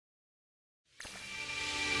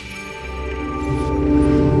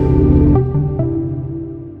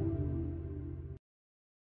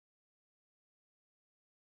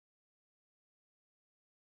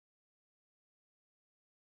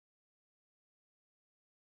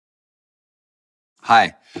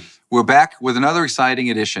Hi, we're back with another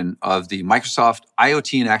exciting edition of the Microsoft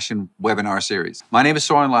IoT in Action webinar series. My name is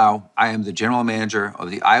Soren Lau. I am the General Manager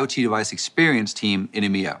of the IoT Device Experience team in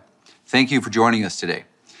EMEA. Thank you for joining us today.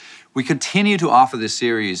 We continue to offer this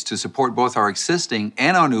series to support both our existing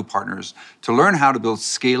and our new partners to learn how to build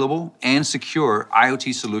scalable and secure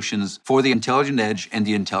IoT solutions for the intelligent edge and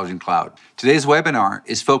the intelligent cloud. Today's webinar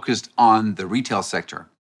is focused on the retail sector.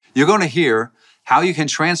 You're going to hear how you can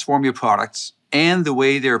transform your products and the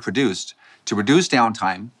way they're produced to reduce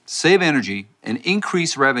downtime, save energy, and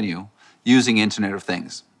increase revenue using Internet of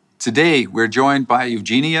Things. Today, we're joined by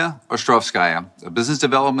Evgenia Ostrovskaya, a business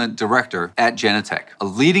development director at Genetec, a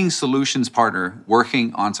leading solutions partner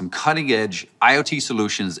working on some cutting-edge IoT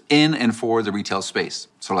solutions in and for the retail space.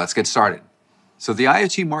 So let's get started. So the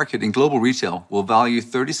IoT market in global retail will value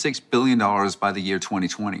 $36 billion by the year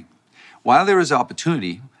 2020. While there is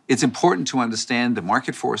opportunity, it's important to understand the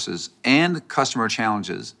market forces and customer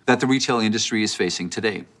challenges that the retail industry is facing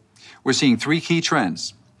today. We're seeing three key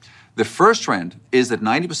trends. The first trend is that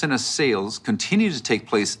 90% of sales continue to take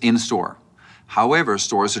place in-store. However,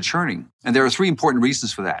 stores are churning, and there are three important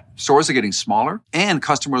reasons for that. Stores are getting smaller, and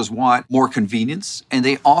customers want more convenience, and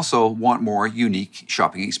they also want more unique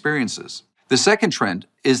shopping experiences. The second trend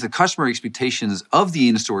is the customer expectations of the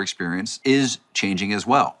in-store experience is changing as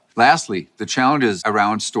well. Lastly, the challenges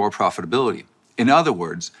around store profitability. In other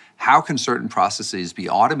words, how can certain processes be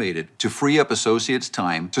automated to free up associates'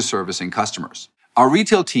 time to servicing customers? Our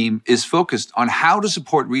retail team is focused on how to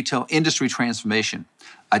support retail industry transformation,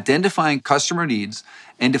 identifying customer needs,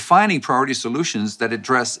 and defining priority solutions that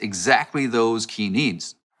address exactly those key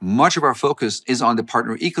needs. Much of our focus is on the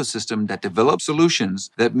partner ecosystem that develops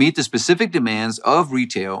solutions that meet the specific demands of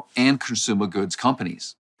retail and consumer goods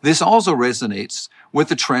companies. This also resonates with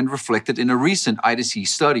the trend reflected in a recent IDC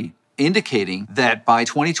study, indicating that by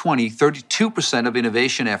 2020, 32% of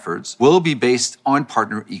innovation efforts will be based on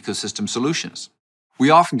partner ecosystem solutions. We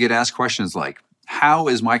often get asked questions like, how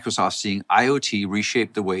is Microsoft seeing IoT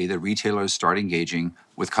reshape the way that retailers start engaging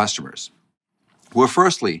with customers? Well,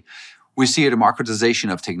 firstly, we see a democratization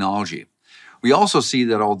of technology. We also see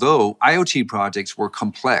that although IoT projects were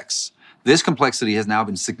complex, this complexity has now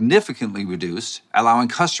been significantly reduced, allowing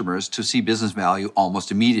customers to see business value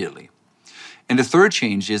almost immediately. And the third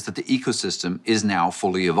change is that the ecosystem is now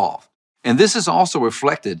fully evolved. And this is also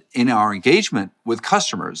reflected in our engagement with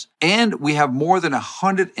customers, and we have more than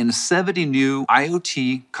 170 new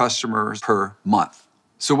IoT customers per month.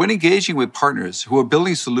 So when engaging with partners who are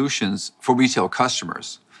building solutions for retail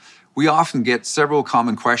customers, we often get several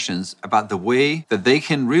common questions about the way that they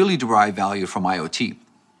can really derive value from IoT.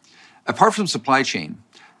 Apart from supply chain,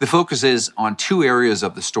 the focus is on two areas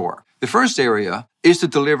of the store. The first area is to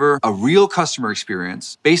deliver a real customer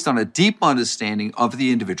experience based on a deep understanding of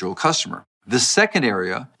the individual customer. The second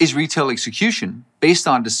area is retail execution based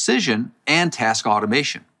on decision and task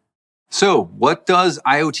automation. So, what does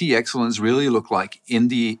IoT excellence really look like in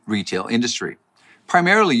the retail industry?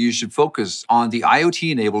 Primarily, you should focus on the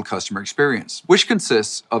IoT-enabled customer experience, which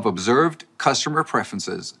consists of observed customer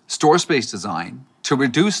preferences, store space design, to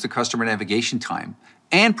reduce the customer navigation time,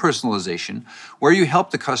 and personalization, where you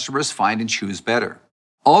help the customers find and choose better,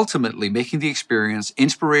 ultimately making the experience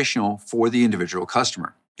inspirational for the individual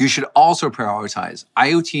customer. You should also prioritize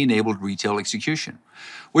IoT-enabled retail execution,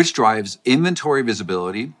 which drives inventory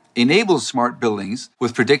visibility, enables smart buildings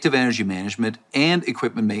with predictive energy management and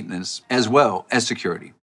equipment maintenance, as well as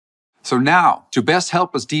security. So now, to best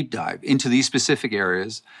help us deep dive into these specific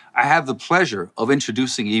areas, I have the pleasure of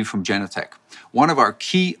introducing Eve from Genetec, one of our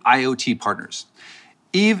key IoT partners.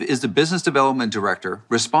 Eve is the Business Development Director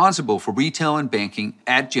responsible for retail and banking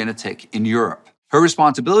at Genetec in Europe. Her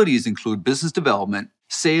responsibilities include business development,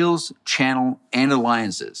 sales, channel, and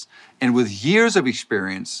alliances. And with years of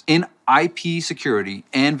experience in IP security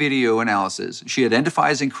and video analysis, she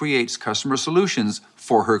identifies and creates customer solutions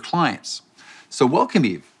for her clients. So welcome,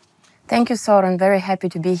 Eve. Thank you, Soren. Very happy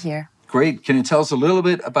to be here. Great. Can you tell us a little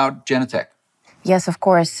bit about Genetec? Yes, of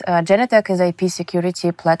course. Genetec is an IP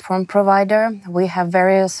security platform provider. We have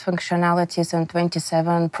various functionalities and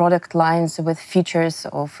 27 product lines with features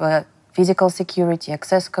of physical security,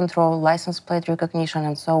 access control, license plate recognition,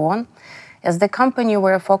 and so on. As the company,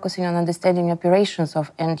 we're focusing on understanding operations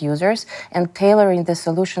of end users and tailoring the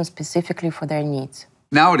solution specifically for their needs.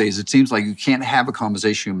 Nowadays, it seems like you can't have a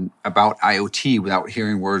conversation about IoT without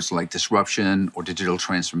hearing words like disruption or digital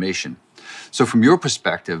transformation. So from your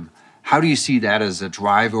perspective, how do you see that as a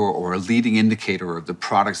driver or a leading indicator of the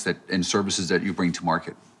products and services that you bring to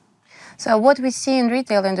market? So what we see in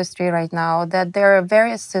retail industry right now, that there are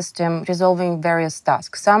various systems resolving various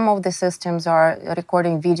tasks. Some of the systems are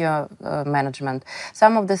recording video management.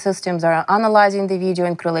 Some of the systems are analyzing the video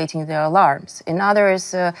and creating the alarms. In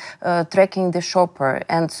others, tracking the shopper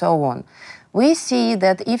and so on. We see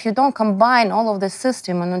that if you don't combine all of the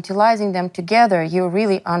system and utilizing them together, you're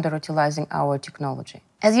really underutilizing our technology.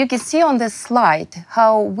 As you can see on this slide,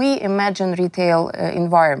 how we imagine retail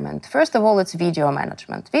environment. First of all, it's video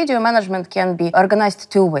management. Video management can be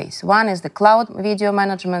organized two ways. One is the cloud video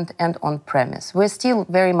management and on-premise. We're still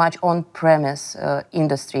very much on-premise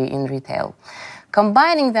industry in retail.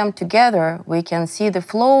 Combining them together, we can see the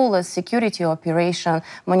flawless security operation,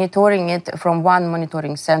 monitoring it from one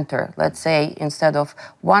monitoring center. Let's say instead of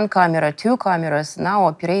one camera, two cameras, now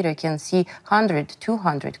operator can see 100,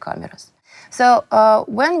 200 cameras. So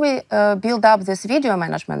when we build up this video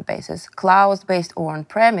management basis, cloud-based or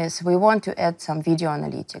on-premise, we want to add some video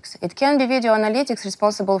analytics. It can be video analytics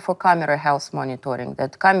responsible for camera health monitoring,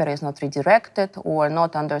 that camera is not redirected or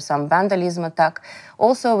not under some vandalism attack.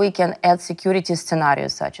 Also, we can add security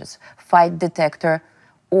scenarios such as fight detector,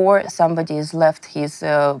 or somebody has left his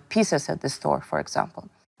pieces at the store, for example.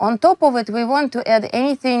 On top of it, we want to add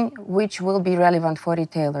anything which will be relevant for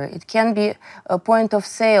retailer. It can be a point of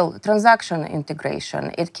sale, transaction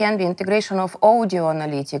integration. It can be integration of audio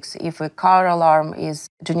analytics if a car alarm is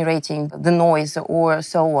generating the noise or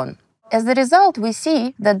so on. As a result, we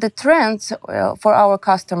see that the trends for our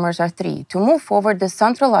customers are three: to move forward the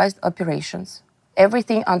centralized operations,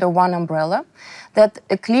 everything under one umbrella, that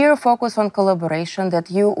a clear focus on collaboration,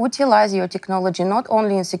 that you utilize your technology not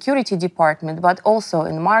only in security department, but also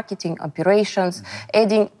in marketing, operations,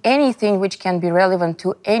 adding anything which can be relevant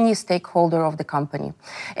to any stakeholder of the company,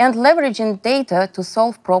 and leveraging data to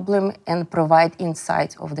solve problem and provide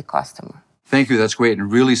insights of the customer. Thank you. That's great. It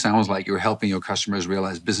really sounds like you're helping your customers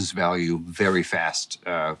realize business value very fast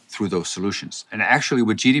through those solutions. And actually,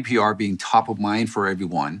 with GDPR being top of mind for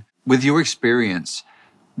everyone, with your experience,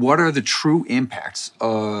 what are the true impacts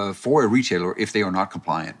for a retailer if they are not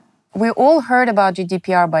compliant? We all heard about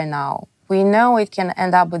GDPR by now. We know it can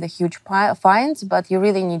end up with a huge fines, but you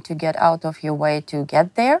really need to get out of your way to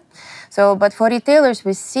get there. But for retailers,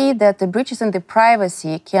 we see that the breaches in the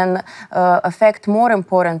privacy can affect more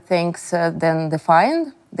important things than the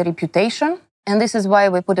fine, the reputation. And this is why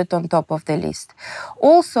we put it on top of the list.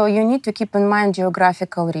 Also, you need to keep in mind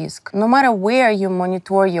geographical risk. No matter where you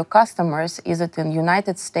monitor your customers, is it in the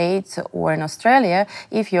United States or in Australia,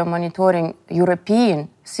 if you're monitoring European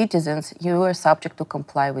citizens, you are subject to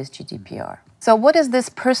comply with GDPR. So what is this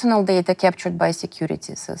personal data captured by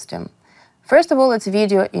security system? First of all, it's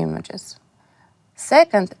video images.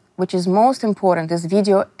 Second, which is most important, is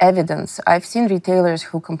video evidence. I've seen retailers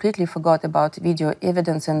who completely forgot about video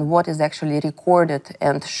evidence and what is actually recorded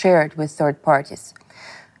and shared with third parties.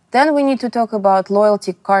 Then we need to talk about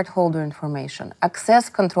loyalty cardholder information, access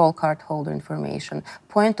control cardholder information,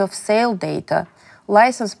 point of sale data,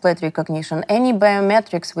 license plate recognition, any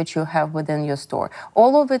biometrics which you have within your store.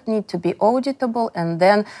 All of it need to be auditable and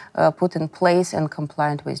then put in place and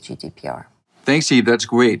compliant with GDPR. Thanks, Eve. That's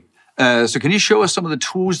great. So can you show us some of the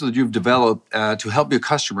tools that you've developed to help your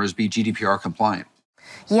customers be GDPR compliant?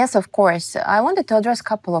 Yes, of course. I wanted to address a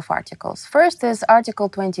couple of articles. First is Article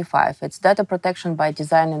 25. It's data protection by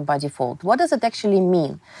design and by default. What does it actually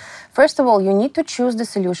mean? First of all, you need to choose the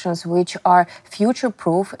solutions which are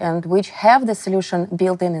future-proof and which have the solution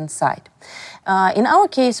built in inside. In our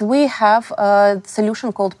case, we have a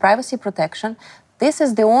solution called Privacy Protection. This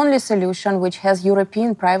is the only solution which has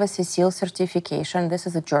European Privacy Seal certification. This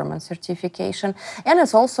is a German certification, and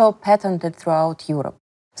it's also patented throughout Europe.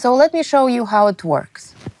 So let me show you how it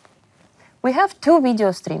works. We have two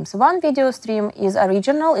video streams. One video stream is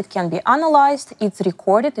original. It can be analyzed, it's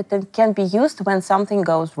recorded, it can be used when something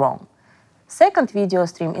goes wrong. Second video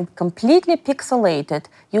stream is completely pixelated.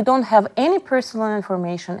 You don't have any personal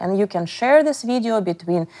information, and you can share this video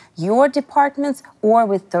between your departments or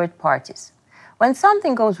with third parties. When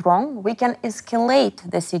something goes wrong, we can escalate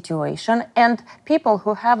the situation, and people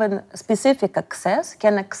who have a specific access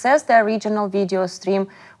can access the original video stream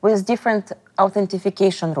with different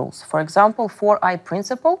authentication rules. For example, 4i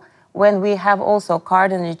principle, when we have also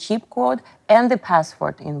card and a chip code and the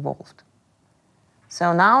password involved.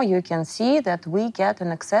 So now you can see that we get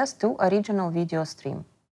an access to original video stream.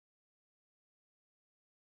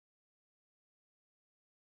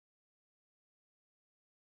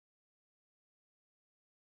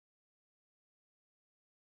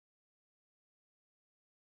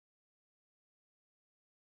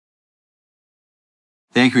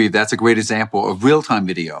 Thank you, Eve. That's a great example of real-time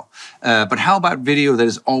video. But how about video that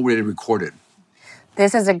is already recorded?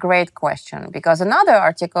 This is a great question, because another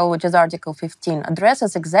article, which is Article 15,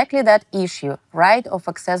 addresses exactly that issue, right of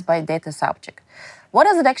access by data subject. What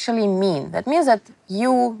does it actually mean? That means that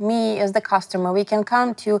you, me, as the customer, we can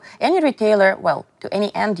come to any retailer, well, to any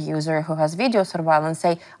end user who has video surveillance,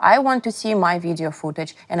 say, I want to see my video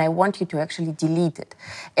footage and I want you to actually delete it.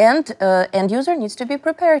 And end user needs to be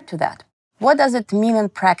prepared to that. What does it mean in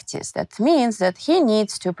practice? That means that he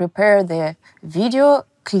needs to prepare the video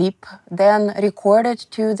clip, then record it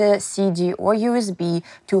to the CD or USB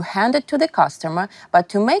to hand it to the customer, but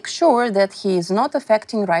to make sure that he is not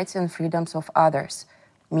affecting rights and freedoms of others.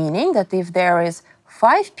 Meaning that if there is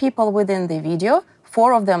 5 people within the video,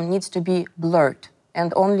 4 of them needs to be blurred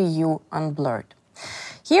and only you unblurred.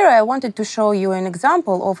 Here I wanted to show you an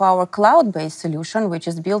example of our cloud-based solution, which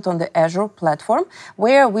is built on the Azure platform,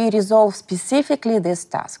 where we resolve specifically this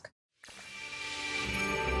task.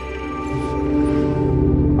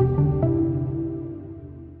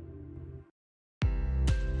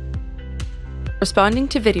 Responding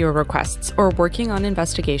to video requests or working on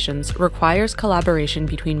investigations requires collaboration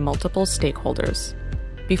between multiple stakeholders.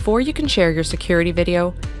 Before you can share your security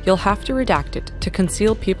video, you'll have to redact it to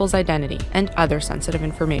conceal people's identity and other sensitive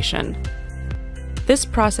information. This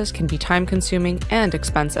process can be time-consuming and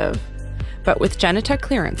expensive, but with Genetec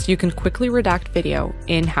clearance, you can quickly redact video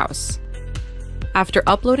in-house. After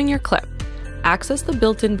uploading your clip, access the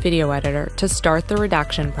built-in video editor to start the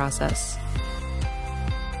redaction process.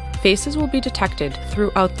 Faces will be detected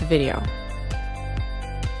throughout the video.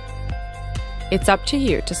 It's up to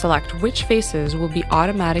you to select which faces will be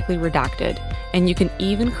automatically redacted, and you can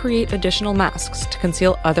even create additional masks to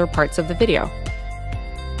conceal other parts of the video.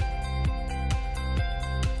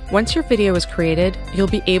 Once your video is created, you'll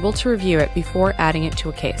be able to review it before adding it to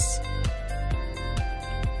a case.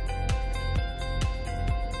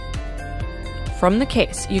 From the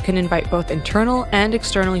case, you can invite both internal and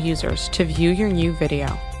external users to view your new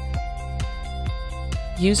video.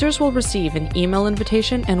 Users will receive an email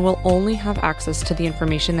invitation and will only have access to the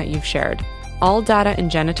information that you've shared. All data in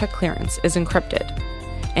Genetec clearance is encrypted,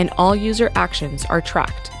 and all user actions are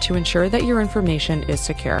tracked to ensure that your information is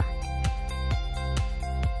secure.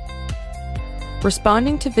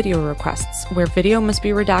 Responding to video requests where video must be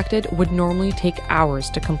redacted would normally take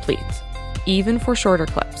hours to complete, even for shorter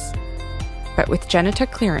clips. But with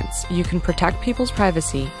Genetec clearance, you can protect people's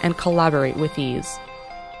privacy and collaborate with ease.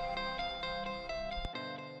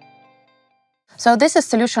 So this is a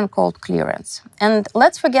solution called clearance. And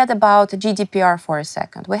let's forget about GDPR for a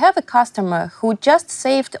second. We have a customer who just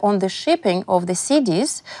saved on the shipping of the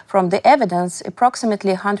CDs from the evidence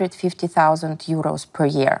approximately 150,000 euros per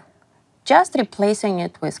year, just replacing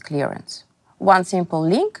it with clearance. One simple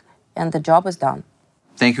link and the job is done.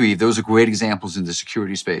 Thank you, Eve. Those are great examples in the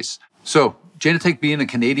security space. So Genetec being a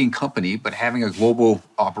Canadian company, but having a global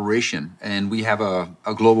operation, and we have a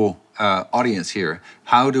global audience here,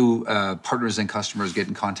 how do partners and customers get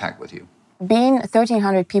in contact with you? Being a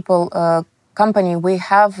 1,300 people company, we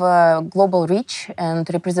have global reach and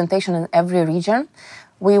representation in every region.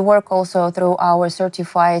 We work also through our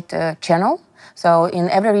certified channel. So in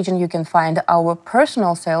every region you can find our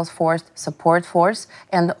personal sales force, support force,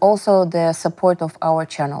 and also the support of our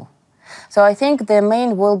channel. So I think the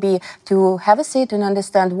main will be to have a seat and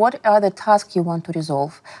understand what are the tasks you want to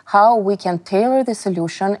resolve, how we can tailor the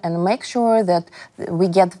solution and make sure that we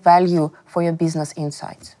get value for your business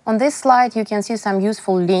insights. On this slide, you can see some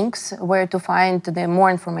useful links where to find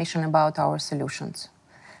more information about our solutions.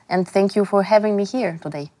 And thank you for having me here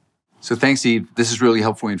today. So thanks, Eve. This is really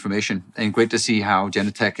helpful information, and great to see how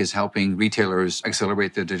Genetec is helping retailers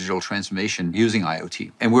accelerate their digital transformation using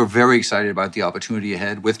IoT. And we're very excited about the opportunity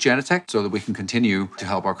ahead with Genetec so that we can continue to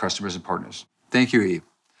help our customers and partners. Thank you, Eve.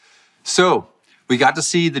 So we got to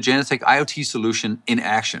see the Genetec IoT solution in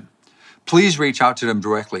action. Please reach out to them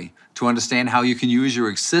directly to understand how you can use your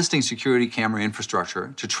existing security camera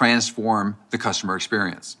infrastructure to transform the customer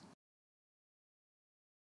experience.